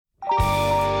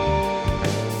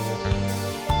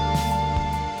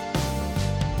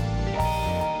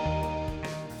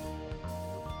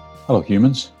Hello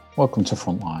humans, welcome to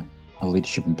Frontline, a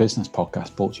leadership and business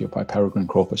podcast brought to you by Peregrine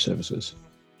Corporate Services,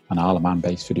 an Isle of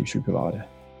Man-based fiduciary provider.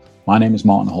 My name is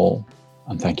Martin Hall,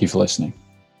 and thank you for listening.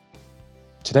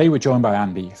 Today we're joined by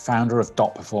Andy, founder of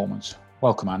Dot Performance.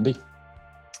 Welcome, Andy.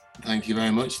 Thank you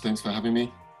very much. Thanks for having me.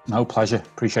 No, pleasure.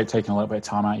 Appreciate taking a little bit of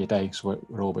time out of your day, so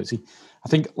we're all busy. I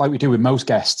think, like we do with most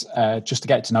guests, just to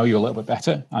get to know you a little bit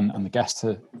better, and the guests,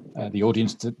 the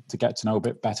audience to get to know a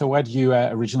bit better. Where did you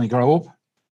originally grow up?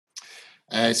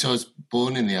 So I was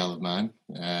born in the Isle of Man.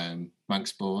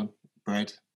 Manx born,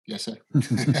 bred, yes sir.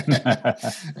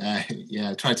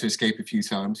 I tried to escape a few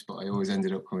times, but I always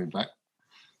ended up coming back.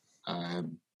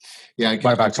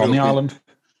 Whereabouts on the island?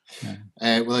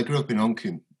 Well, I grew up in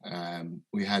Orton.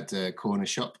 We had a corner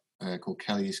shop called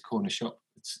Kelly's Corner Shop.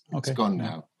 It's gone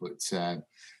now, but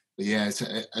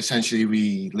essentially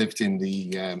we lived in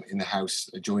the house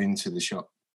adjoining to the shop,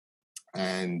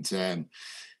 and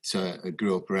so I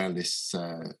grew up around this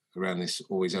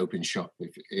always open shop,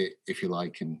 if you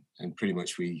like, and pretty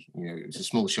much it was a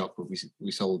small shop, but we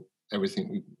sold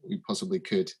everything we possibly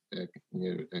could.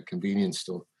 A convenience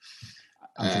store.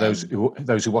 And for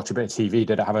those who watch a bit of TV,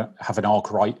 did it have an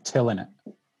Arkwright till in it?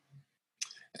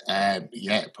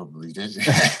 Yeah, it probably did.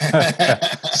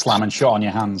 Slamming shot on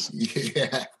your hands.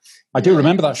 Yeah. I do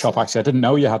remember that shop, actually. I didn't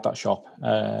know you had that shop.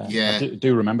 Yeah. I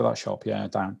do remember that shop,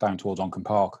 down towards Onken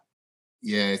Park.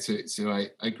 Yeah, so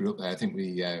I grew up there. I think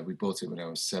we bought it when I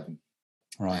was 7.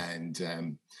 Right. And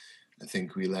I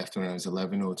think we left when I was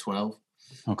 11 or 12.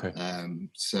 Okay.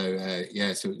 So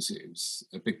it was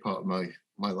a big part of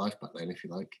my life back then, if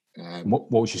you like. What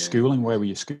was your schooling? Where were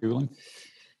you schooling?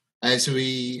 I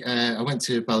went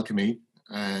to Balcombe,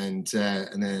 and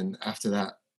then after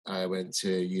that I went to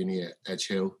uni at Edge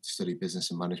Hill to study business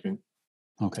and management.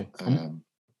 Okay.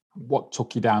 What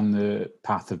took you down the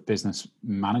path of business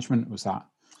management? Was that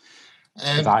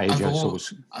at that age?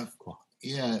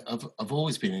 I've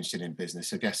always been interested in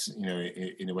business. I guess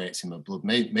in a way it's in my blood.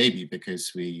 Maybe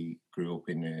because we grew up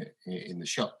in the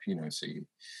shop. So you're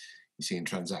seeing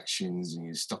transactions and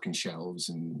you're stocking shelves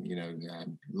and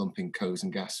lumping coals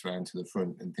and gas around to the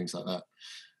front and things like that.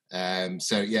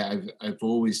 I've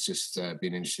always just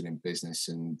been interested in business,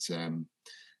 and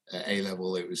at A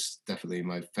level it was definitely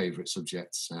my favourite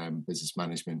subject, business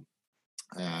management,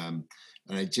 and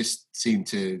I just seemed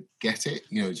to get it,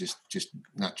 just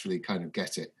naturally kind of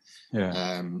get it.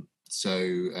 So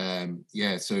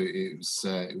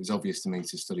it was obvious to me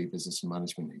to study business and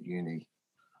management at uni.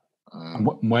 And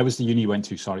where was the uni you went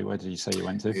to? Sorry, where did you say you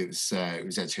went to? It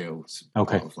was Edge Hill,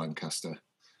 part of Lancaster.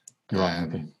 Right.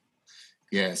 Okay.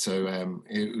 Yeah, so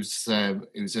it was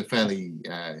a fairly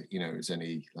it was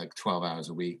only like 12 hours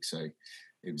a week, so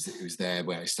it was there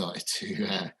where I started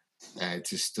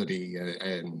to study,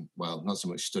 and well, not so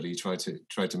much study, try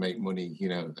to make money.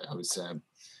 I was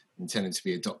intending to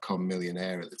be a .com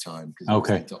millionaire at the time, because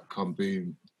it was the .com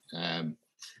boom.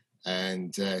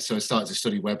 So I started to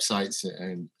study websites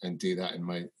and do that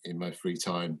in my free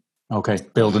time. Okay,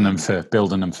 building them for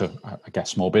I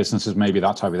guess small businesses, maybe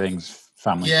that type of things,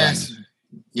 family. Yes, friends.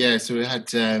 Yeah. So we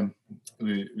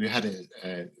had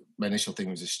my initial thing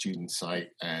was a student site,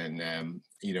 and I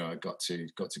got to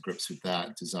grips with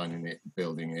that, designing it,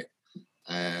 building it,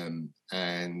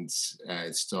 and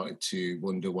started to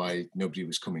wonder why nobody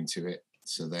was coming to it.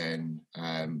 So then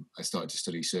I started to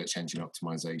study search engine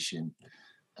optimization.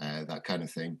 That kind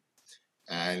of thing,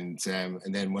 and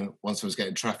then once I was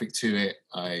getting traffic to it,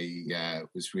 I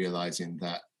was realizing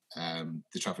that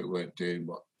the traffic weren't doing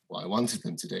what I wanted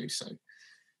them to do. So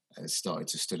I started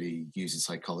to study user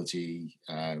psychology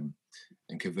and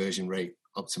conversion rate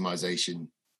optimization,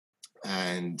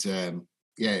 and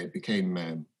it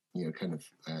became kind of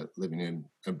living in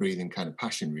a breathing kind of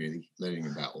passion, really, learning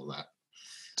about all that.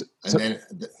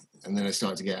 And then I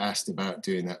started to get asked about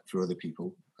doing that for other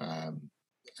people.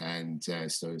 So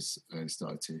I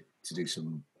started to do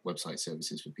some website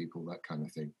services for people, that kind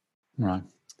of thing. Right.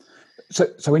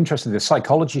 So interesting, the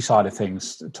psychology side of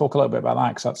things. Talk a little bit about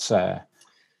that, because that's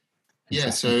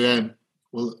So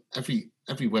well, every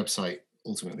website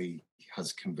ultimately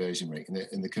has a conversion rate,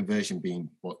 and the conversion being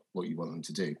what you want them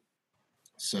to do.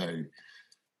 So,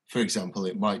 for example,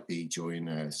 it might be join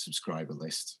a subscriber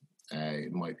list.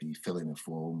 It might be fill in a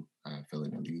form, fill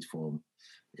in a lead form.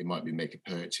 It might be make a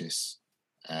purchase.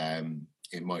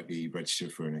 It might be register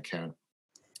for an account.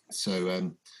 So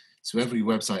every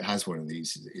website has one of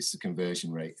these. It's the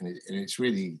conversion rate, and it's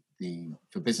really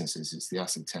for businesses, it's the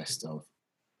acid test of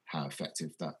how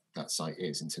effective that site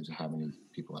is in terms of how many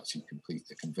people actually complete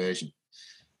the conversion.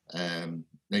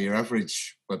 Now, your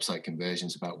average website conversion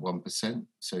is about 1%.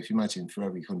 So if you imagine for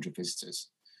every 100 visitors,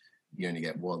 you only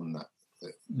get one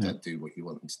that do what you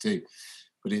want them to do.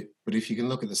 But if you can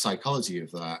look at the psychology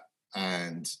of that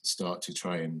and start to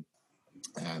try and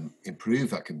improve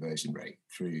that conversion rate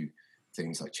through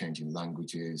things like changing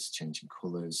languages, changing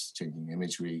colours, changing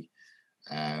imagery,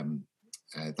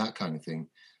 that kind of thing,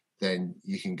 then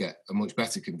you can get a much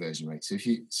better conversion rate. So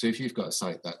if you've got a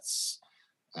site that's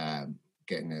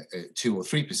getting a 2 or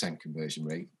 3% conversion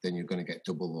rate, then you're going to get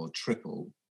double or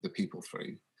triple the people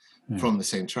through from the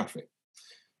same traffic.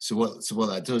 So what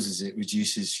that does is it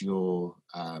reduces your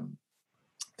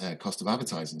cost of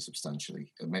advertising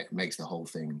substantially. It makes the whole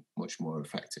thing much more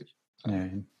effective.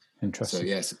 Interesting. So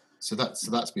yes, so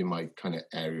that's been my kind of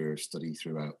area of study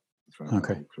throughout my whole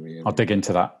career. I'll dig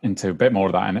into a bit more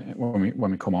of that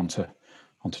when we come on to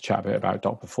chat a bit about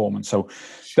dot performance. So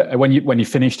when you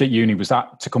finished at uni, was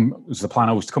the plan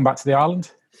always to come back to the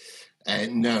island?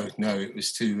 No, it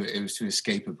was to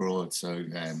escape abroad. So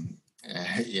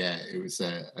it was.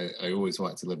 I always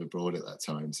wanted to live abroad at that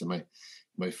time. So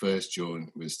my first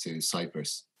jaunt was to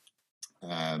Cyprus,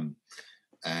 and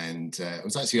I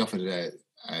was actually offered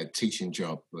a teaching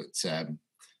job, but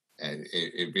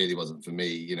it really wasn't for me.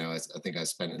 You know, I think I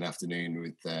spent an afternoon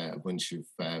with a bunch of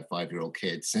 5-year-old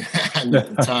kids, and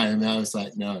at the time I was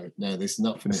like, no, this is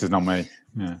not for me. This is not me.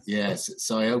 Yeah. Yes.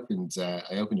 So I opened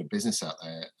a business out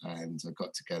there, and I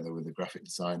got together with a graphic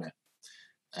designer,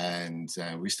 and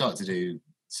we started to do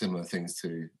similar things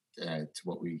to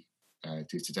what we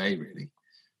do today, really.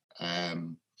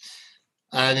 And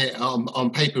on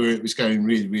paper it was going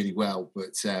really, really well,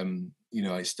 but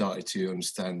I started to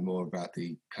understand more about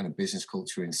the kind of business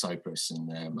culture in Cyprus,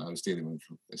 and I was dealing with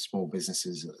small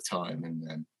businesses at the time,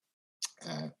 and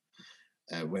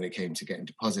when it came to getting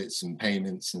deposits and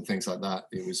payments and things like that,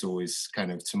 it was always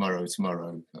kind of tomorrow,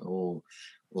 or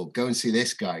go and see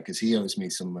this guy because he owes me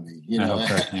some money, you know.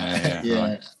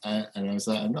 Right. And I was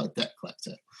like, I'm not a debt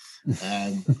collector.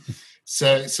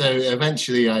 So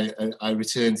eventually I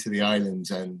returned to the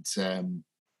island, and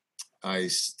I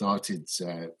started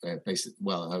I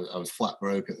was flat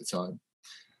broke at the time,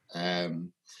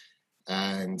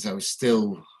 and I was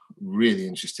still really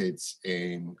interested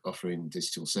in offering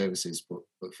digital services,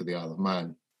 but for the Isle of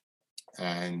Man.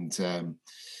 And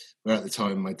where at the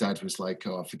time my dad was like,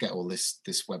 "Oh, forget all this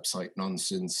website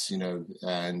nonsense, you know,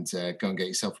 and go and get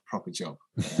yourself a proper job."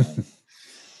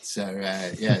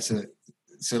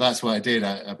 So that's what I did.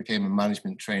 I became a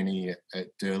management trainee at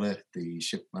Durla, the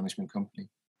ship management company,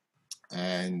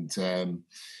 and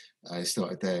I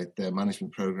started their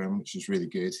management program, which was really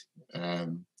good.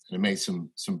 And I made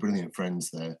some brilliant friends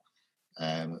there.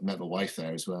 I met my wife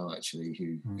there as well, actually,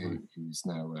 who's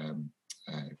now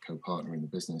a co-partner in the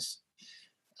business.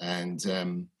 And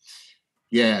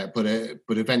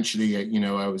but eventually,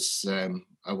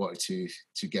 I wanted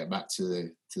to get back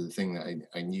to the thing that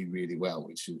I knew really well,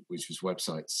 which was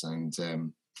websites. And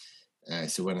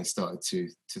so when I started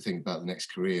to think about the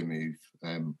next career move,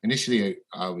 initially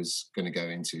I was going to go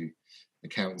into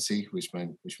accountancy, which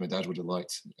my dad would have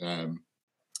liked,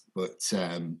 but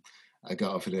I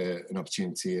got offered an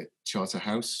opportunity at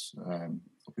Charterhouse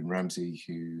up in Ramsey,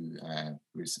 who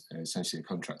was essentially a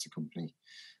contractor company.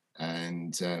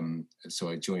 And so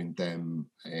I joined them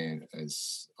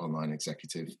as online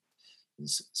executive,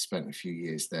 spent a few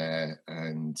years there,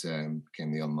 and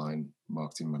became the online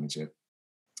marketing manager.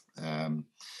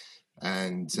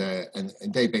 And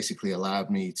they basically allowed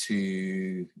me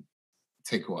to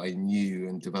take what I knew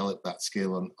and develop that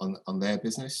skill on their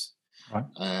business. Right.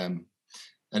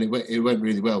 And it went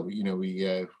really well. You know, we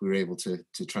were able to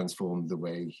transform the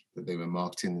way that they were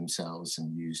marketing themselves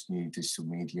and use new digital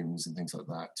mediums and things like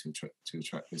that to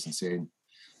attract business in,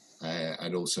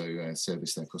 and also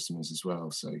service their customers as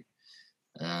well. So,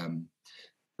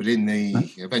 but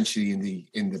eventually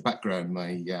in the background,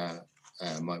 my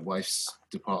wife's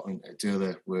department at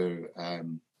Durla were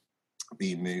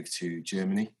being moved to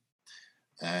Germany.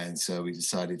 And so we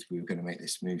decided we were going to make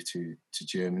this move to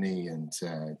Germany, and so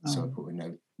I put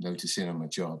a notice in on my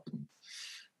job,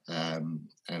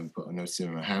 and put a notice in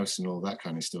on my house and all that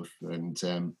kind of stuff. And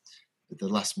at the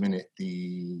last minute,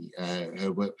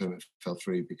 her work permit fell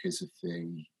through because of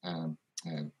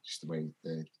just the way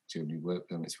the Germany work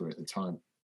permits were at the time.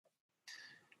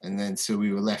 And then so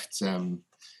we were left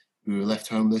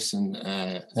homeless and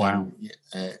wow.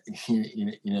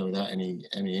 Without any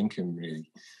income really.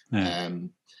 Yeah.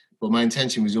 But my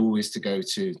intention was always to go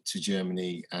to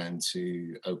Germany and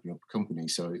to open up a company.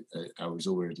 So I was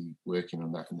already working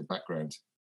on that in the background.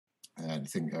 I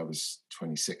think I was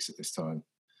 26 at this time,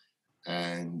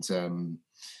 and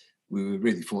we were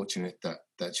really fortunate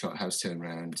that Charterhouse turned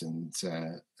around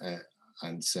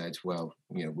and said, "Well,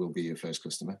 we'll be your first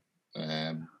customer."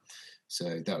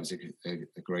 So that was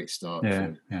a great start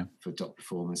for Dot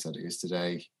Performance that it is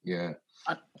today. Yeah.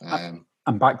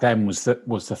 And back then was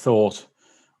the thought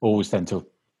always then to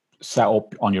set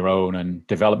up on your own and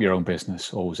develop your own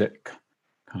business, or was it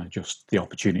kind of just the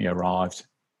opportunity arrived?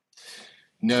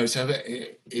 No, so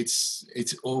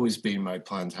it's always been my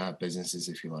plan to have businesses,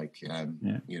 if you like. You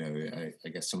know, I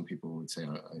guess some people would say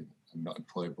I'm not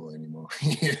employable anymore.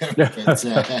 You know?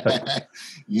 But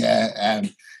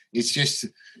it's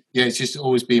just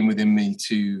always been within me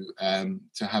to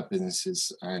have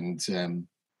businesses, and so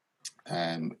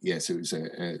it was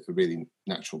a really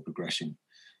natural progression.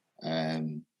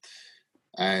 So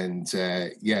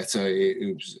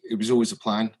it was always a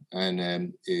plan,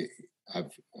 and it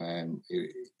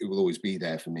will always be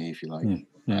there for me, if you like.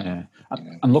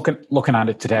 And looking at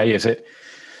it today, is it,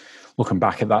 looking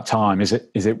back at that time, is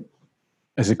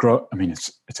it grow? I mean,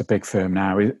 it's a big firm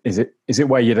now. Is it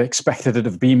where you'd expected it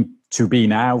to be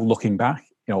now? Looking back,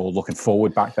 or looking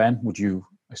forward back then, would you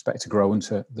expect to grow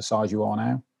into the size you are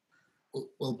now?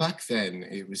 Well, back then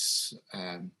it was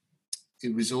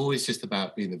always just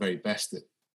about being the very best at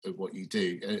what you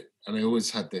do, and I always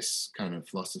had this kind of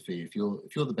philosophy: if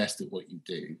you're the best at what you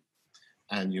do,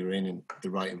 and you're in the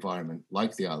right environment,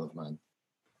 like the Isle of Man,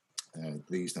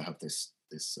 they used to have this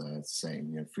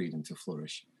saying, freedom to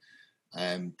flourish.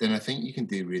 Then I think you can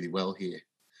do really well here.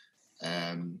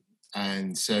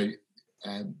 And so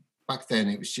back then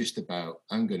it was just about,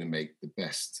 I'm going to make the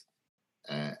best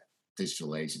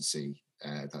digital agency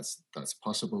that's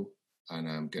possible, and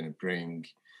I'm going to bring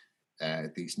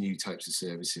these new types of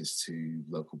services to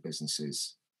local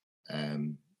businesses,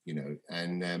 and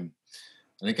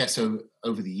I guess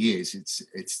over the years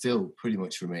it's still pretty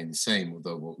much remained the same,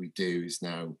 although what we do is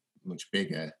now much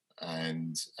bigger,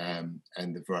 and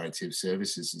the variety of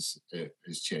services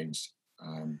has changed.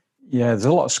 There's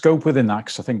a lot of scope within that,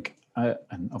 because I think,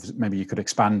 and obviously maybe you could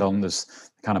expand on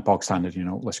this kind of bog standard,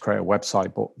 let's create a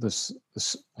website, but there's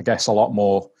I guess a lot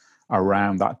more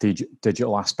around that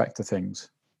digital aspect of things.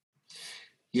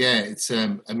 Yeah, it's.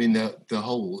 I mean, the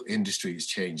whole industry has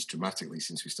changed dramatically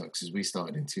since we started. Because we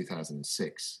started in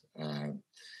 2006, and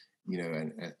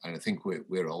I think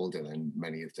we're older than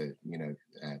many of the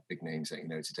big names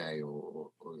that today, or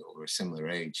a similar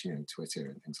age. Twitter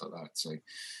and things like that. So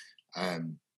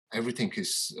everything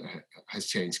has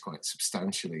changed quite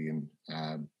substantially. And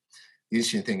the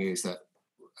interesting thing is that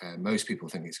most people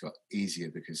think it's got easier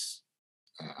because,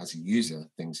 as a user,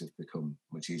 things have become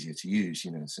much easier to use,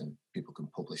 so people can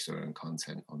publish their own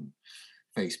content on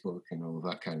Facebook and all of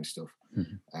that kind of stuff.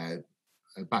 Mm-hmm.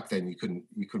 Back then you couldn't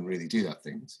really do that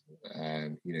things.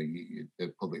 The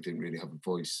public didn't really have a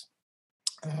voice,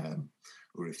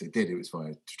 or if they did, it was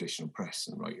via traditional press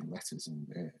and writing letters and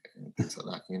things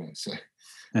like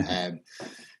that.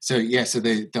 So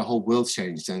the whole world's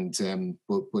changed, and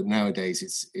but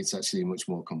nowadays it's actually much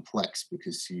more complex,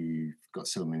 because you've got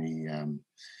so many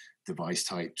device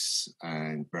types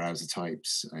and browser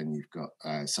types, and you've got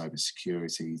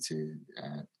cybersecurity to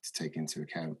take into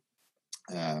account.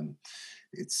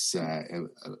 It's a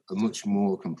much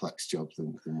more complex job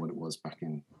than what it was back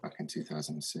in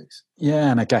 2006.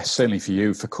 Yeah, and I guess certainly for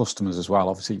you, for customers as well.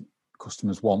 Obviously,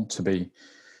 customers want to be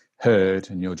heard,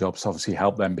 and your job's obviously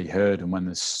help them be heard. And when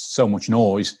there's so much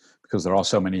noise, because there are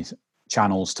so many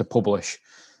channels to publish,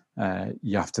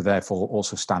 you have to therefore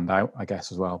also stand out, I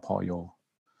guess, as well, part of your.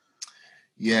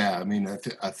 Yeah, I mean,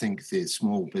 I think the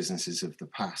small businesses of the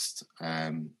past,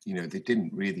 they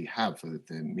didn't really have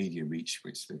the media reach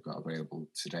which they've got available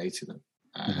today to them,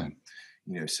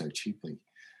 so cheaply.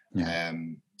 Yeah.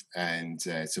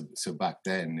 So back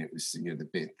then it was,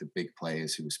 the big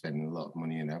players who were spending a lot of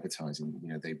money in advertising,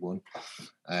 they won.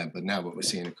 But now what we're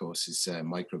seeing, of course, is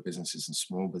micro businesses and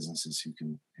small businesses who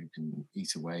can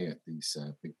eat away at these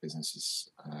big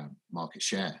businesses' market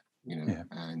share.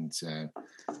 And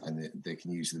they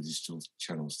can use the digital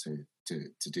channels to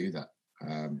do that.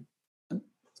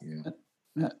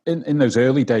 In those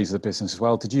early days of the business as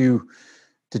well, did you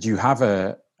have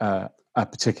a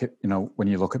particular, when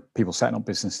you look at people setting up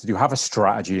business, did you have a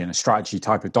strategy and a strategy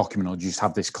type of document, or did you just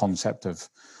have this concept of,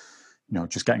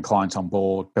 just getting clients on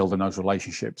board, building those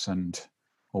relationships,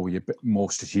 or were you a bit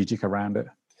more strategic around it?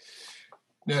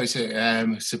 No,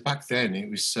 so back then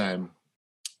it was.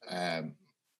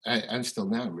 And still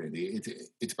now, really,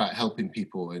 it's about helping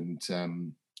people, and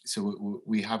so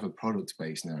we have a product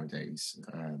base nowadays,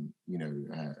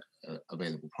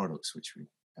 available products which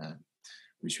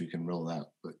we can roll out,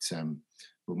 but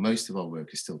most of our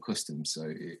work is still custom,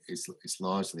 so it's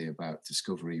largely about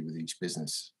discovery with each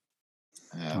business,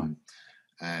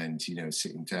 and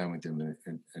sitting down with them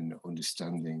and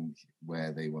understanding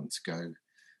where they want to go,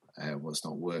 what's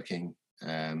not working,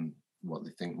 what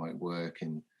they think might work,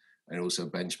 and also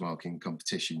benchmarking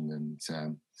competition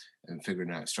and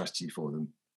figuring out a strategy for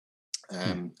them.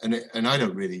 And I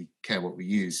don't really care what we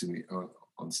use. I mean,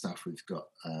 on staff, we've got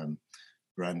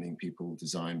branding people,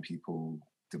 design people,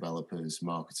 developers,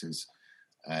 marketers,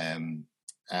 and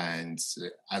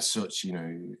as such,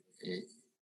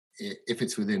 if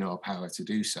it's within our power to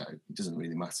do so, it doesn't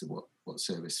really matter what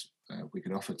service we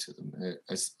can offer to them,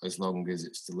 as long as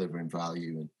it's delivering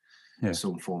value and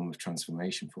some form of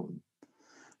transformation for them.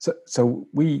 So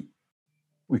we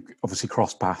obviously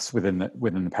cross paths within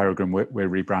the Peregrine. We're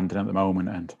rebranding at the moment,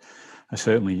 and I'm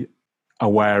certainly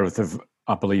aware of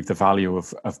I believe the value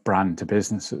of brand to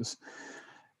businesses.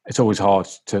 It's always hard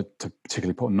to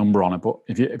particularly put a number on it, but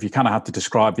if you kind of had to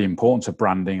describe the importance of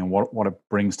branding and what it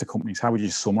brings to companies, how would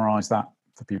you summarize that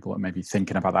for people that may be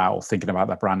thinking about that or thinking about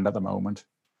their brand at the moment?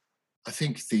 I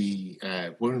think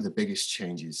one of the biggest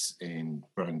changes in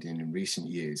branding in recent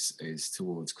years is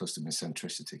towards customer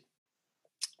centricity.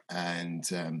 And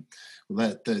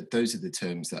those are the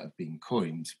terms that have been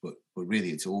coined, but really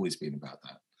it's always been about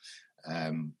that.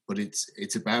 But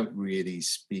it's about really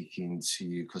speaking to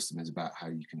your customers about how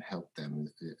you can help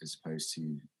them as opposed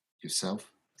to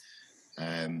yourself.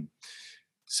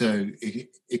 So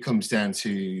it comes down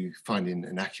to finding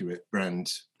an accurate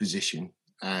brand position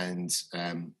and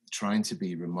trying to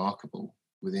be remarkable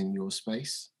within your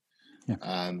space.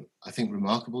 Yeah. I think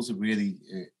remarkable is a really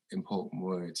important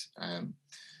word.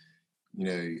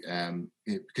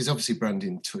 Because obviously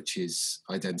branding touches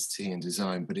identity and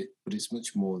design, but it's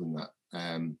much more than that.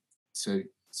 So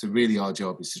really our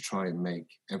job is to try and make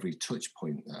every touch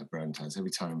point that a brand has,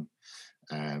 every time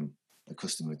a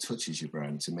customer touches your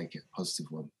brand, to make it a positive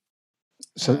one.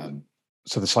 So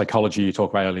the psychology you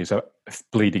talked about earlier is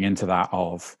bleeding into that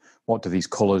of what do these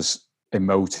colours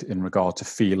emote in regard to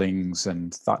feelings,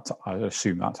 and that, I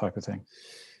assume, that type of thing.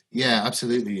 Yeah,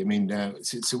 absolutely. I mean,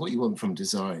 so what you want from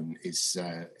design is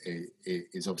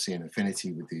obviously an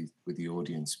affinity with the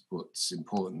audience, but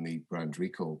importantly, brand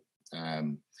recall.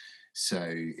 So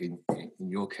in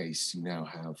your case, you now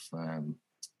have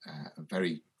a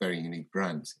very, very unique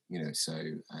brand. So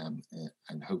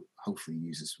and hopefully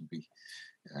users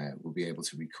will be able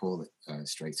to recall it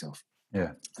straight off.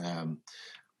 Yeah.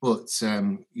 But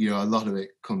a lot of it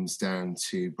comes down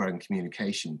to brand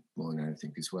communication more than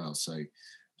anything as well. So.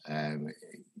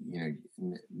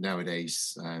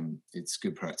 Nowadays it's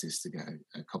good practice to get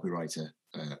a copywriter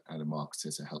and a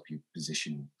marketer to help you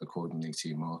position accordingly to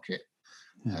your market,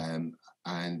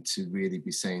 and to really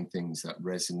be saying things that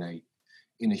resonate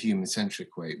in a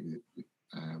human-centric way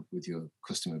with your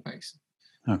customer base.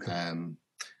 Okay.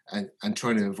 And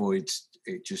trying to avoid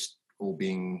it just all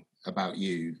being about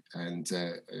you, and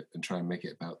try and make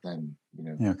it about them.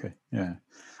 Okay. Yeah.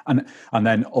 And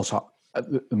then also,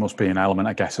 there must be an element,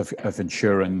 I guess, of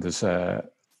ensuring there's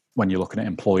when you're looking at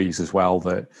employees as well,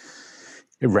 that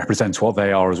it represents what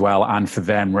they are as well, and for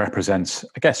them represents,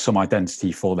 I guess, some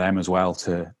identity for them as well,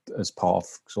 as part of,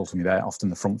 because ultimately they're often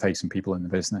the front-facing people in the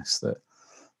business, that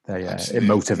it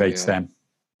motivates them.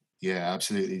 Yeah,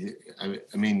 absolutely.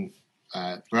 I mean,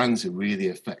 brands are a really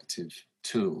effective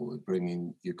tool of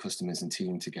bringing your customers and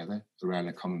team together around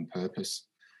a common purpose.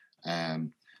 I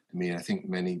think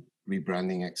many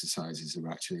rebranding exercises are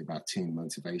actually about team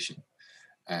motivation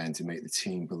and to make the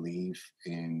team believe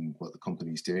in what the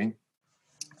company's doing.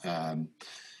 That's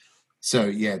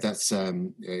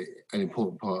an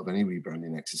important part of any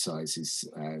rebranding exercise, is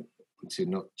to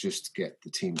not just get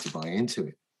the team to buy into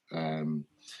it,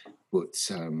 but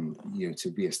to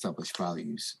re-establish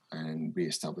values and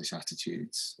re-establish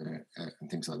attitudes and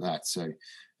things like that. So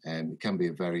it can be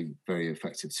a very, very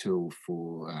effective tool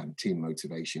for team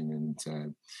motivation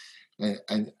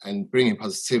and bringing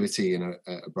positivity and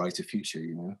a brighter future.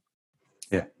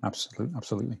 Yeah,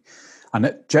 absolutely.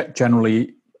 And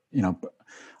generally,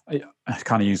 I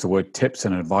kind of use the word tips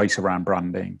and advice around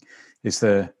branding.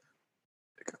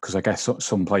 Because I guess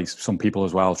some people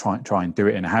as well try and do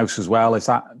it in house as well. Is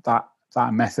that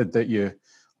a method that you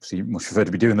obviously much prefer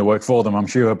to be doing the work for them, I'm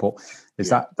sure, but is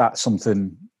that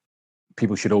something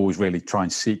people should always really try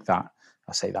and seek, that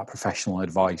professional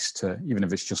advice, to, even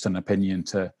if it's just an opinion,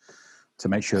 to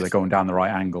make sure they're going down the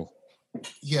right angle?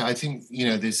 Yeah, I think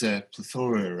there's a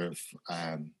plethora of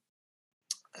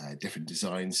different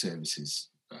design services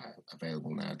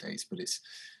available nowadays, but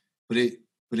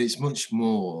it's much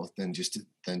more than just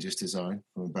design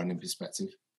from a branding perspective.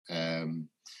 It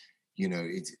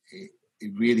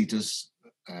really does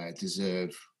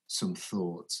deserve some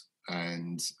thought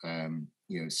and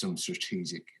some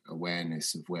strategic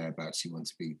awareness of whereabouts you want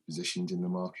to be positioned in the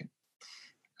market.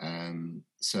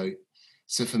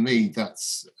 So for me,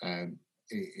 that's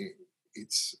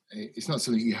it's not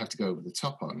something you have to go over the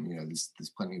top on. You know,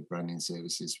 there's plenty of branding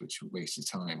services which waste your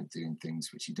time doing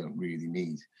things which you don't really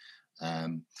need.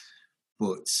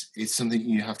 But it's something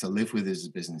you have to live with as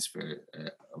a business for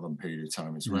a long period of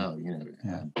time as well. You know,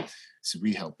 so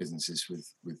we help businesses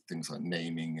with things like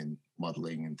naming and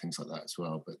modelling and things like that as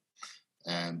well. But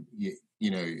you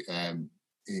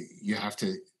have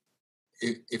to.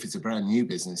 If it's a brand new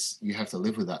business, you have to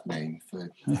live with that name for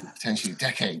potentially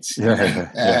decades.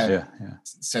 Yeah.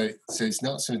 So it's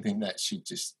not something that should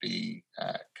just be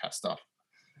cast off.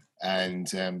 And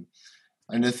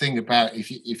the thing about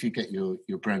if you get your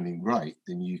branding right,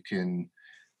 then you can.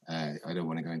 I don't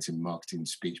want to go into marketing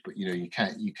speech, but you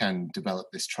can develop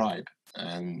this tribe,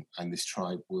 and this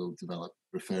tribe will develop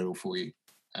referral for you.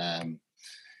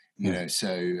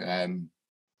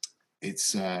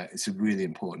 It's a really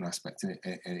important aspect, and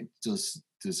it does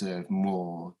deserve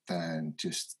more than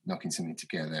just knocking something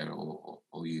together or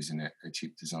using a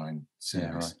cheap design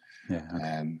service. Yeah,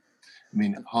 right. I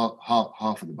mean,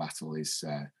 half of the battle is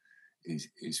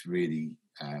really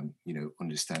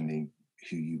understanding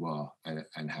who you are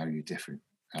and how you're different.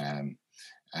 And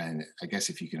I guess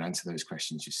if you can answer those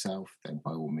questions yourself, then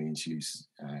by all means use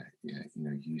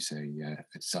use a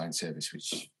design service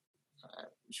which will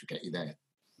get you there.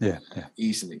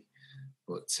 Easily,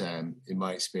 but in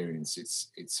my experience,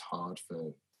 it's hard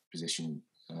for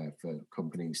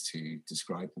companies to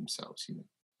describe themselves. You know.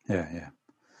 Yeah.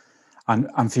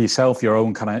 And for yourself, your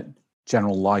own kind of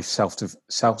general life self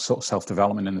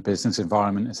development in the business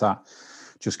environment, is that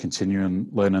just continuing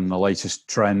learning the latest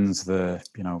trends,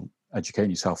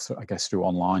 educating yourself, I guess, through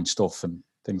online stuff and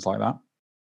things like that?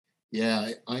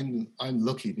 Yeah, I'm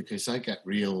lucky because I get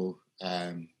real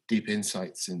deep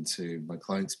insights into my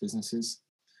clients' businesses.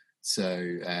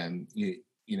 So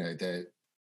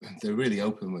they're really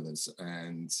open with us,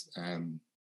 and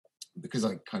because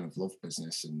I kind of love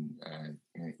business and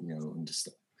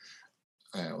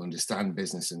understand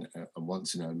business and want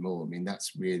to know more. I mean,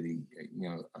 that's really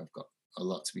I've got a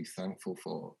lot to be thankful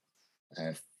for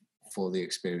the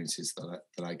experiences that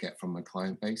I get from my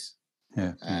client base.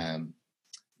 And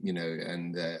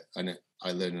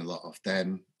I learn a lot off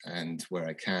them, and where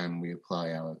I can, we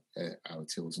apply our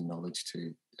tools and knowledge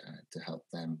to help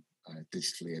them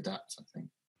digitally adapt, I think.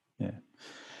 Yeah.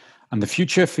 And the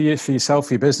future for yourself,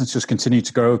 for your business, just continue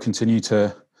to grow, continue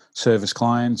to service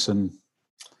clients, and.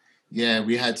 Yeah,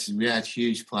 we had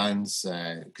huge plans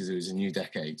because it was a new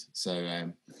decade.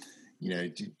 So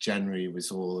January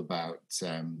was all about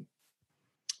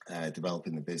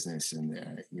developing the business,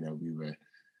 and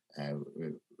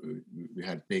we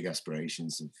had big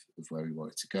aspirations of where we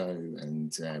wanted to go,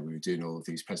 and we were doing all of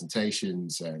these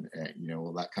presentations and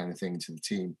all that kind of thing to the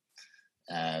team.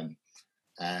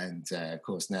 Of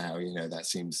course now that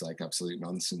seems like absolute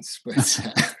nonsense, but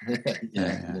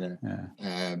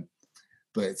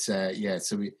so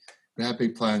we had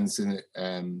big plans, and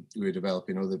we were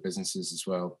developing other businesses as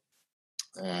well,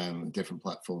 different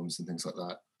platforms and things like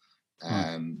that.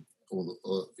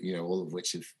 All of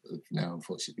which have now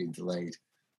unfortunately been delayed.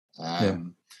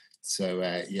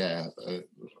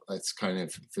 It's kind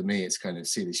of, for me, it's kind of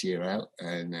see this year out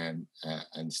and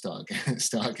start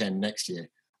again next year.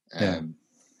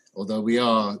 Although we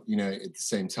are, at the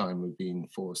same time, we've been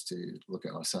forced to look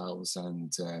at ourselves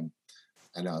and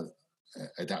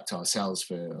adapt ourselves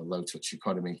for a low touch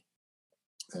economy.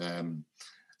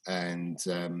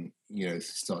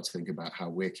 Start to think about how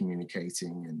we're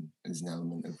communicating, and there's an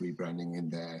element of rebranding in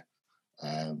there.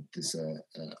 There's a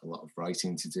lot of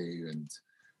writing to do, and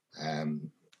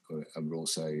we're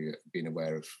also being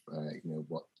aware of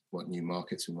what new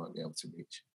markets we might be able to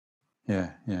reach.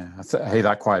 Yeah. I hear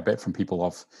that quite a bit from people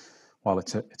while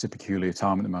it's a peculiar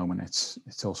time at the moment,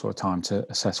 it's also a time to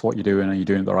assess what you're doing. Are you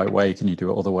doing it the right way? Can you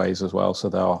do it other ways as well? So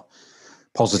there are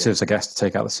positives, I guess, to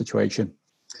take out the situation.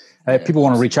 People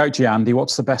want to reach out to you, Andy.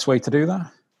 What's the best way to do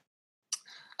that?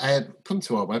 Come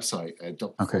to our website,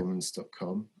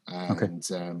 dotperformance.com,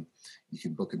 and you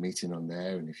can book a meeting on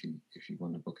there. And if you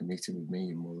want to book a meeting with me,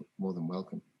 you're more than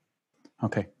welcome.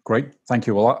 Okay, great. Thank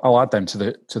you. Well, I'll add them to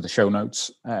the show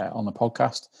notes on the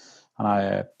podcast. And I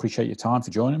appreciate your time for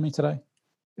joining me today.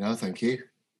 No, thank you.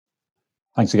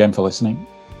 Thanks again for listening.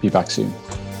 Be back soon.